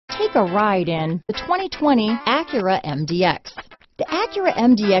Take a ride in the 2020 Acura MDX. The Acura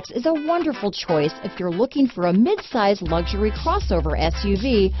MDX is a wonderful choice if you're looking for a mid-size luxury crossover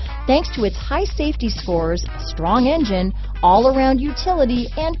SUV thanks to its high safety scores, strong engine, all-around utility,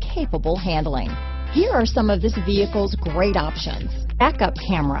 and capable handling. Here are some of this vehicle's great options: backup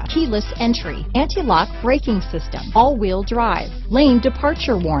camera, keyless entry, anti-lock braking system, all-wheel drive, lane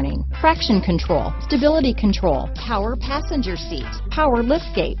departure warning, traction control, stability control, power passenger seat, power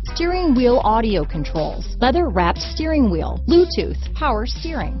liftgate, steering wheel audio controls, leather-wrapped steering wheel, Bluetooth, power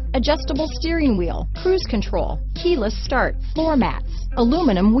steering, adjustable steering wheel, cruise control, keyless start, floor mats,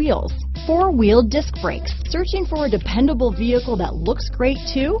 aluminum wheels, four-wheel disc brakes. Searching for a dependable vehicle that looks great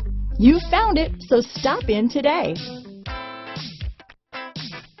too? You found it, so stop in today.